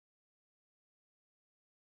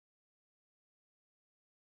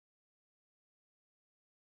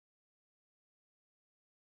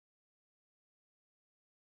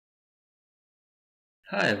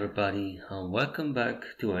Hi everybody and welcome back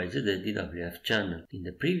to DWF channel. In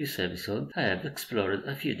the previous episode I have explored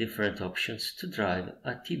a few different options to drive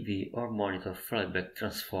a TV or monitor flyback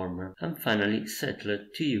transformer and finally settled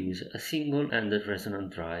to use a single-ended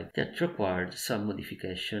resonant drive that required some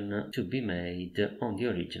modification to be made on the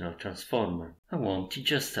original transformer. I want to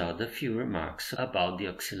just add a few remarks about the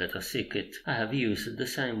oscillator circuit. I have used the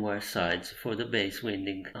same wire sides for the base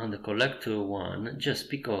winding and the collector one just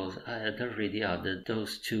because I had already added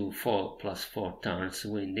those two 4+4 turns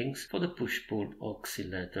windings for the push-pull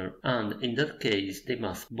oscillator, and in that case they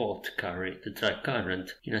must both carry the drive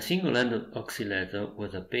current. In a single-ended oscillator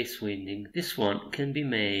with a base winding, this one can be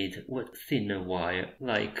made with thinner wire,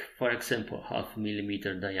 like for example 0.5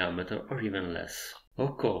 mm diameter or even less.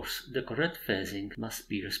 Of course, the correct phasing must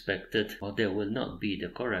be respected, or there will not be the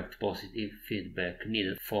correct positive feedback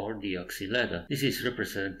needed for the oscillator. This is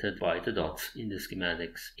represented by the dots in the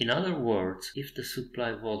schematics. In other words, if the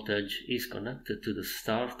supply voltage is connected to the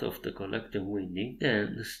start of the collector winding,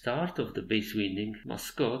 then the start of the base winding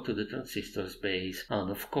must go to the transistor's base, and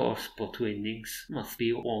of course both windings must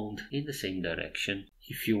be wound in the same direction.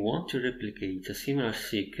 If you want to replicate a similar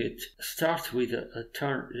circuit, start with a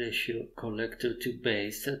turn ratio collector to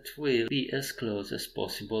base that will be as close as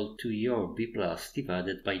possible to your B plus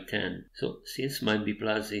divided by 10. So since my B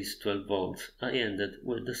plus is 12 volts, I ended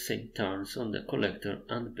with the same turns on the collector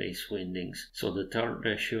and base windings, so the turn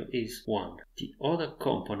ratio is 1. The other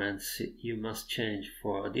components you must change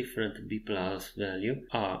for a different B plus value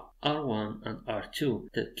are R1 and R2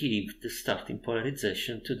 that give the starting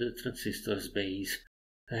polarization to the transistor's base.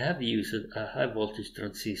 I have used a high voltage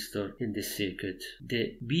transistor in this circuit.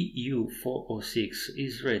 The BU406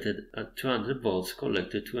 is rated at 200 volts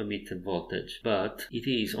collected to emit voltage, but it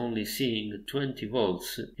is only seeing 20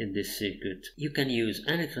 volts in this circuit. You can use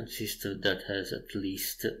any transistor that has at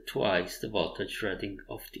least twice the voltage rating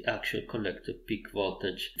of the actual collector peak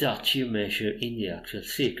voltage that you measure in the actual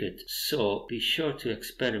circuit, so be sure to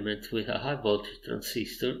experiment with a high voltage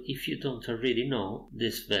transistor if you don't already know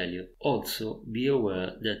this value. Also, be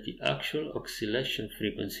aware that the actual oscillation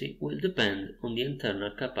frequency will depend on the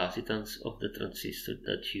internal capacitance of the transistor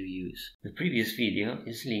that you use. The previous video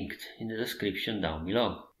is linked in the description down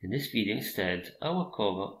below. In this video instead, I will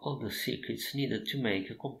cover all the circuits needed to make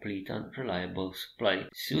a complete and reliable supply,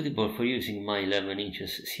 suitable for using my 11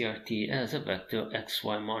 inches CRT as a Vectrex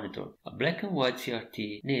XY monitor. A black and white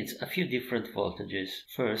CRT needs a few different voltages.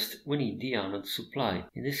 First, we need the anode supply.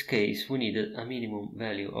 In this case, we needed a minimum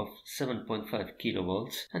value of 7.5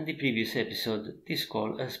 kV, and in the previous episode, this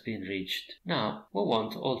goal has been reached. Now, we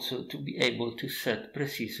want also to be able to set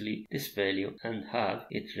precisely this value and have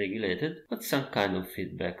it regulated with some kind of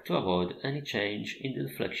feedback to avoid any change in the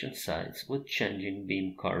deflection sides with changing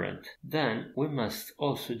beam current. Then we must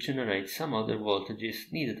also generate some other voltages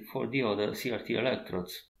needed for the other CRT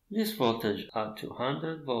electrodes. This voltage are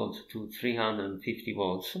 200 volts to 350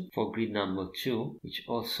 volts for grid number 2, which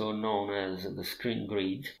also known as the screen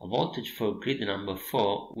grid, a voltage for grid number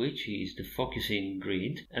 4, which is the focusing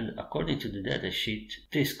grid, and according to the datasheet,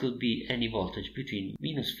 this could be any voltage between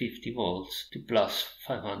minus 50 volts to plus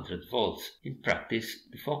 500 volts. In practice,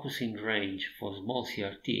 the focusing range for small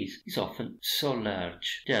CRTs is often so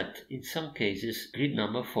large that in some cases grid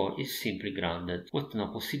number 4 is simply grounded, with no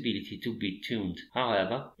possibility to be tuned.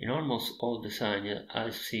 However, in almost all designs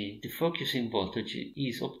I've seen, the focusing voltage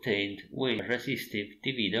is obtained with a resistive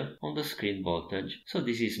divider on the screen voltage, so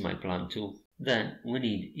this is my plan too. Then we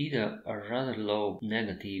need either a rather low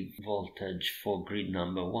negative voltage for grid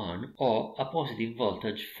number 1 or a positive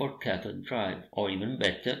voltage for cathode drive, or even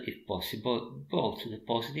better, if possible, both the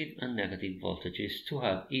positive and negative voltages to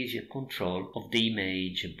have easier control of the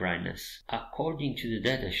image brightness. According to the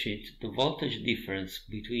datasheet, the voltage difference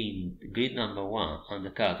between the grid number 1 and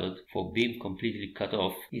the cathode for beam completely cut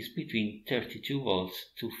off is between 32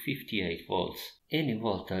 volts to 58 volts. Any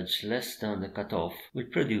voltage less than the cutoff will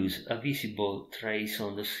produce a visible trace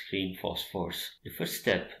on the screen phosphors. The first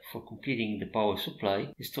step for completing the power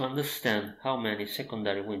supply is to understand how many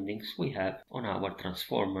secondary windings we have on our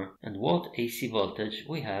transformer and what AC voltage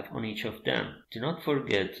we have on each of them. Do not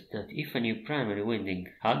forget that if a new primary winding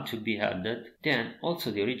had to be added, then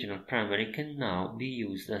also the original primary can now be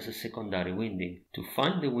used as a secondary winding. To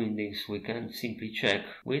find the windings, we can simply check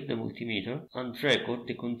with the multimeter and record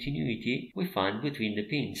the continuity we find between the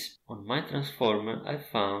pins. On my transformer, I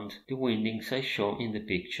found the windings I show in the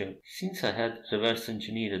picture. Since I had reverse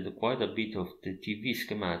engineered quite a bit of the TV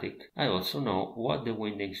schematic, I also know what the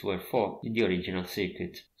windings were for in the original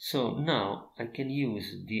circuit. So now I can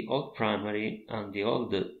use the old primary and the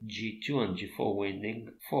old G2 and G4 winding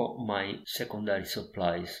for my secondary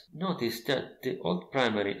supplies. Notice that the old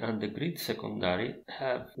primary and the grid secondary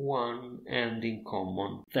have one end in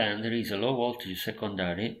common. Then there is a low voltage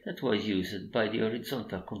secondary that was used by the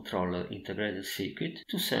horizontal controller integrated circuit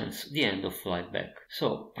to sense the end of flyback.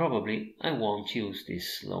 So probably I won't use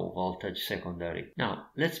this low voltage secondary. Now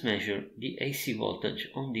let's measure the AC voltage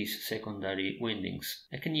on these secondary windings.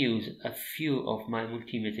 I can use a few of my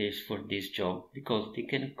multimeters for this job because they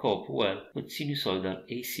can cope well with sinusoidal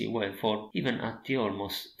AC waveform even at the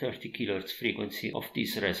almost 30 kHz frequency of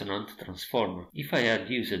this resonant transformer. If I had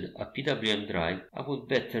used a PWM drive, I would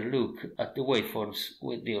better look at the waveforms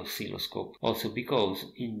with the oscilloscope. Also because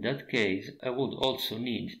in that case I would also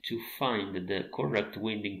need to find the correct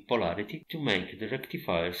winding polarity to make the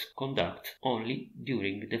rectifiers conduct only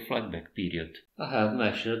during the flyback period. I have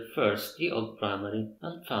measured first the old primary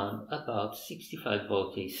and found about 65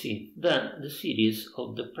 volt AC, then the series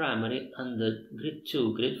of the primary and the grid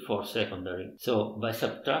 2, grid 4 secondary. So by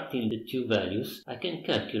subtracting the two values, I can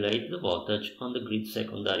calculate the voltage on the grid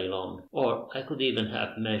secondary alone, or I could even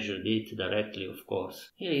have measured it directly, of course.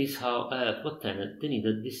 Here is how I have obtained the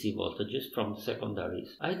needed DC voltages from the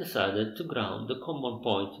secondaries. I decided to ground the common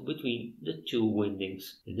point between the two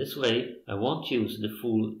windings. In this way, I won't use the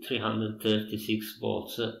full 336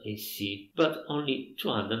 volts AC, but only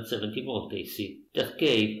 270 volt AC. That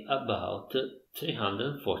gave about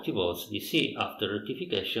 340 volts DC after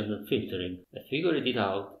rectification and filtering. I figured it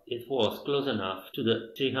out, it was close enough to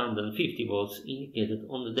the 350 volts indicated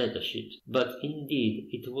on the datasheet, but indeed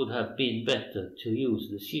it would have been better to use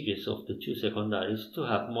the series of the two secondaries to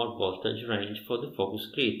have more voltage range for the focus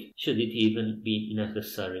grid, should it even be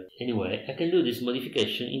necessary. Anyway, I can do this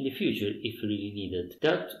modification in the future if really needed.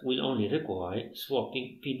 That will only require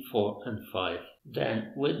swapping pin 4 and 5.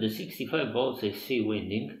 Then, with the 65 volts AC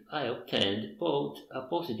winding, I obtained both a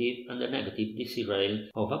positive and a negative DC rail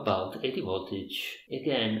of about 80 voltage.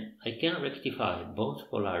 Again, I can rectify both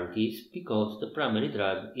polarities because the primary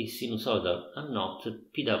drive is sinusoidal and not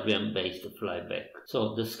PWM based flyback.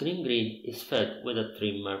 So the screen grid is fed with a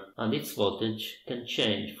trimmer and its voltage can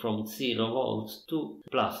change from 0 volts to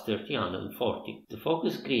plus 340. The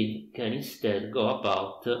focus grid can instead go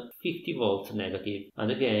about 50 volts negative and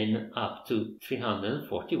again up to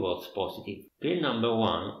 340 volts positive. Grid number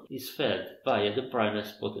 1 is fed via the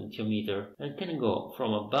Primus potentiometer and can go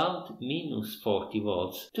from about minus 40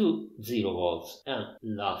 volts to 0 volts. And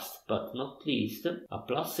last but not least, a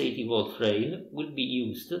plus 80 volt rail will be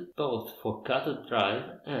used both for cathode drive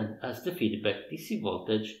and as the feedback DC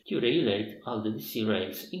voltage to regulate all the DC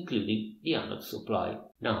rails including the anode supply.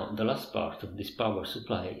 Now, the last part of this power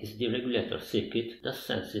supply is the regulator circuit that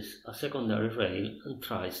senses a secondary rail and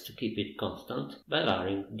tries to keep it constant by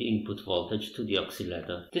varying the input voltage to the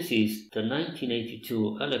oscillator. This is the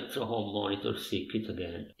 1982 Electrohome monitor circuit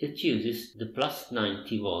again. It uses the plus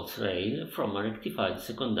 90 volts rail from a rectified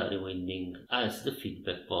secondary winding as the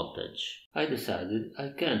feedback voltage. I decided I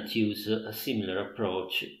can't use a similar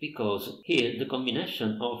approach because here the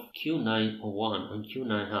combination of Q901 and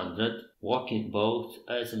Q900 working both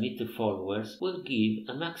as emitter followers will give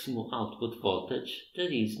a maximum output voltage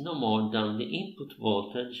that is no more than the input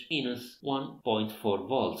voltage minus 1.4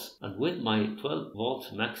 volts, and with my 12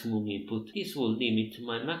 volts maximum input this will limit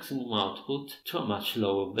my maximum output to a much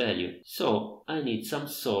lower value. So I need some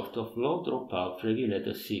sort of low dropout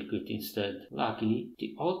regulator circuit instead. Luckily,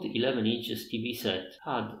 the old 11 inches TV set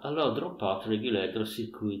had a low dropout regulator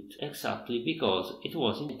circuit exactly because it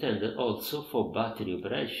was intended also for battery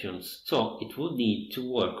operations. So it would need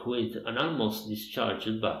to work with an almost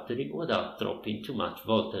discharged battery without dropping too much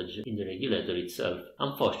voltage in the regulator itself.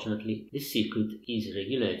 Unfortunately, this circuit is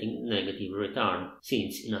regulating negative return,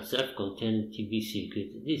 since in a self-contained TV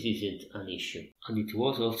circuit this isn't an issue. And it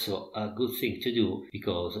was also a good thing to do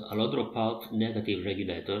because a low dropout negative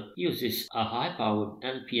regulator uses a high-powered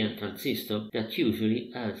NPN transistor that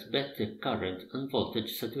usually has better current and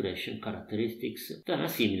voltage saturation characteristics than a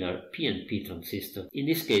similar PNP transistor. In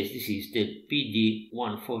this case, this is uses the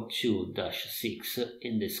PD142-6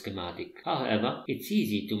 in the schematic. However, it's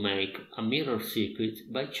easy to make a mirror circuit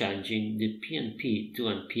by changing the PNP to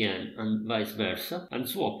NPN and vice versa and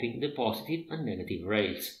swapping the positive and negative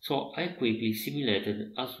rails. So I quickly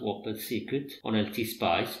simulated a swapped circuit on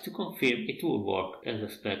LT-Spice to confirm it would work as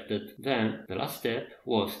expected. Then the last step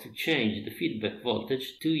was to change the feedback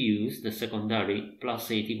voltage to use the secondary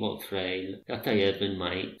plus 80 volt rail that I have in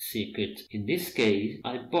my circuit. In this case,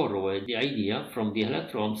 I borrowed the idea from the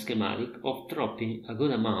Electrohome schematic of dropping a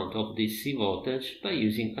good amount of DC voltage by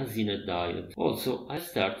using a Zener diode. Also, I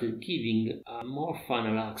started giving a more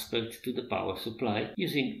final aspect to the power supply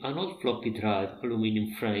using an old floppy drive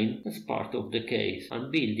aluminum frame as part of the case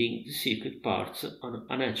and building the circuit parts on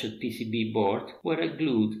an etched PCB board where I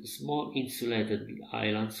glued small insulated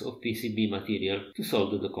islands of PCB material to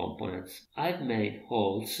solder the components. I've made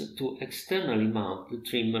holes to externally mount the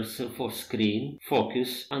trimmers for screen,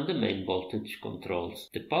 focus and the main voltage controls.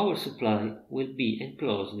 The power supply will be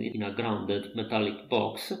enclosed in a grounded metallic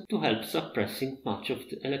box to help suppressing much of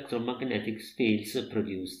the electromagnetic fields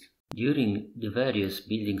produced. During the various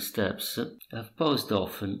building steps, I've paused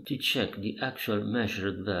often to check the actual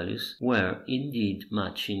measured values were indeed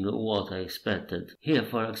matching what I expected. Here,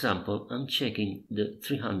 for example, I'm checking the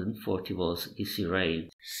 340 volts DC rail.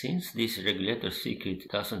 Since this regulator circuit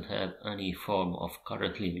doesn't have any form of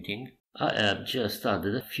current limiting, I have just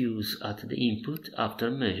added a fuse at the input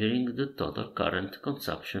after measuring the total current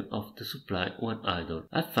consumption of the supply when idle.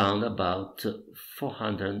 I found about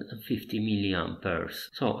 450 mA,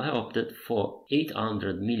 so I opted for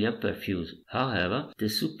 800 mA fuse. However, the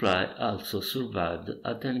supply also survived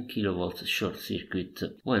a 10 kV short circuit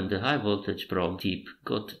when the high voltage probe tip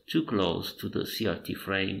got too close to the CRT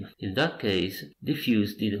frame. In that case, the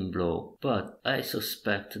fuse didn't blow, but I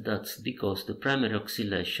suspect that's because the primary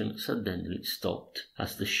oscillation suddenly stopped,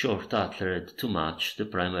 as the short altered to match the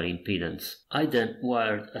primary impedance. I then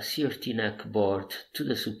wired a CRT neck board to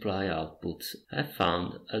the supply outputs. I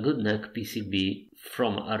found a good neck PCB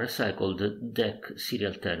from a recycled DEC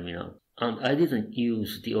serial terminal. And I didn't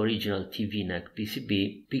use the original TV neck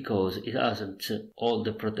PCB because it hasn't all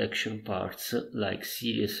the protection parts like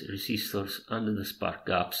series resistors and the spark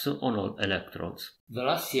gaps on all electrodes. The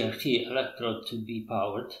last CRT electrode to be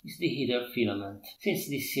powered is the heater filament. Since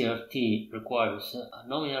this CRT requires a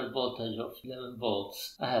nominal voltage of 11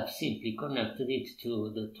 volts, I have simply connected it to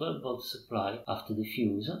the 12 volt supply after the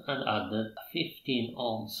fuse and added a 15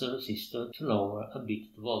 ohms resistor to lower a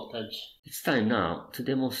bit the voltage. It's time now to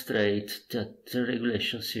demonstrate that the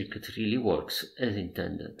regulation circuit really works as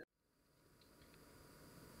intended.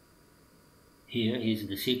 Here is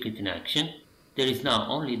the circuit in action. There is now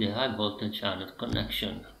only the high voltage anode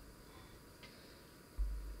connection.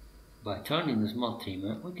 By turning the small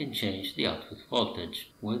trimmer, we can change the output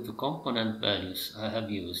voltage. With the component values I have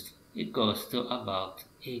used, it goes to about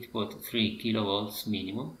 8.3 kV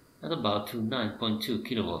minimum and about to 9.2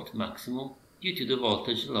 kV maximum due to the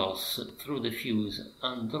voltage loss through the fuse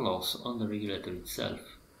and the loss on the regulator itself.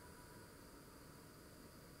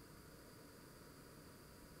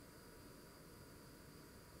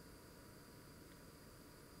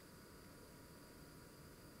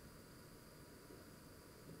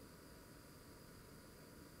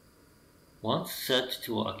 Once set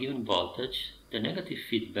to a given voltage, the negative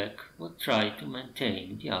feedback will try to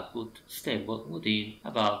maintain the output stable within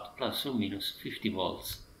about plus or minus 50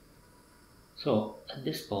 volts. So, at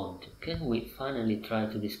this point, can we finally try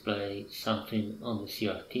to display something on the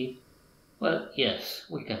CRT? Well, yes,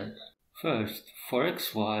 we can. First, for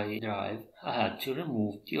XY drive, I had to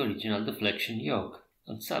remove the original deflection yoke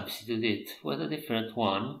and substitute it with a different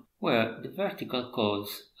one where the vertical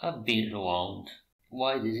coils have been rewound.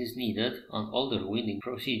 Why this is needed and all the rewinding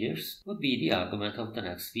procedures will be the argument of the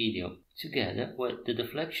next video, together with the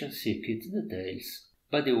deflection circuit details.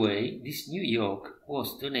 By the way, this new yoke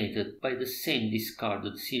was donated by the same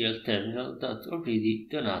discarded serial terminal that already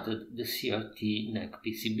donated the CRT neck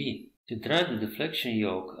PCB. To drive the deflection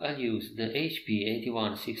yoke, I'll use the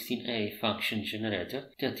HP8116A function generator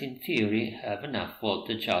that in theory have enough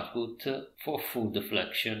voltage output for full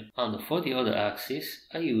deflection, and for the other axis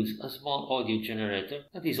I use a small audio generator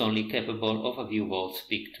that is only capable of a few volts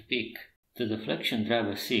peak to peak. The deflection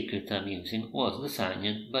driver circuit I'm using was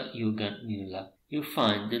designed by Jürgen Müller. You'll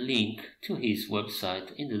find the link to his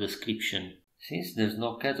website in the description. Since there's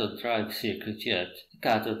no cathode drive circuit yet, the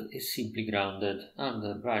cathode is simply grounded and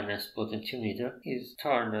the brightness potentiometer is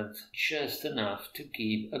turned just enough to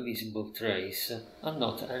give a visible trace and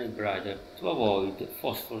not any brighter to avoid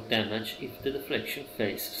phosphor damage if the deflection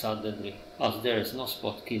fades suddenly, as there is no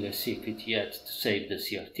spot killer circuit yet to save the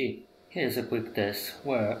CRT. Here's a quick test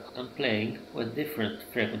where I'm playing with different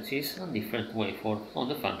frequencies and different waveforms on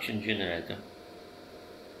the function generator.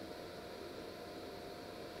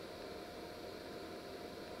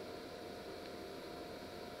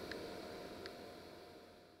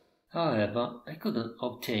 However, I couldn't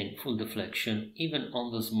obtain full deflection even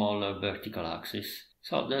on the smaller vertical axis,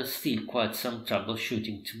 so there's still quite some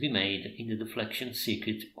troubleshooting to be made in the deflection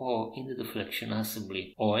circuit or in the deflection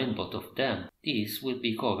assembly, or in both of them. This will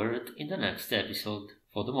be covered in the next episode.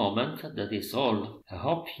 For the moment, that is all. I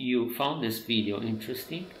hope you found this video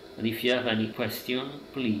interesting, and if you have any question,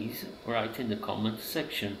 please write in the comment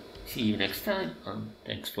section. See you next time, and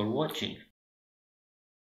thanks for watching.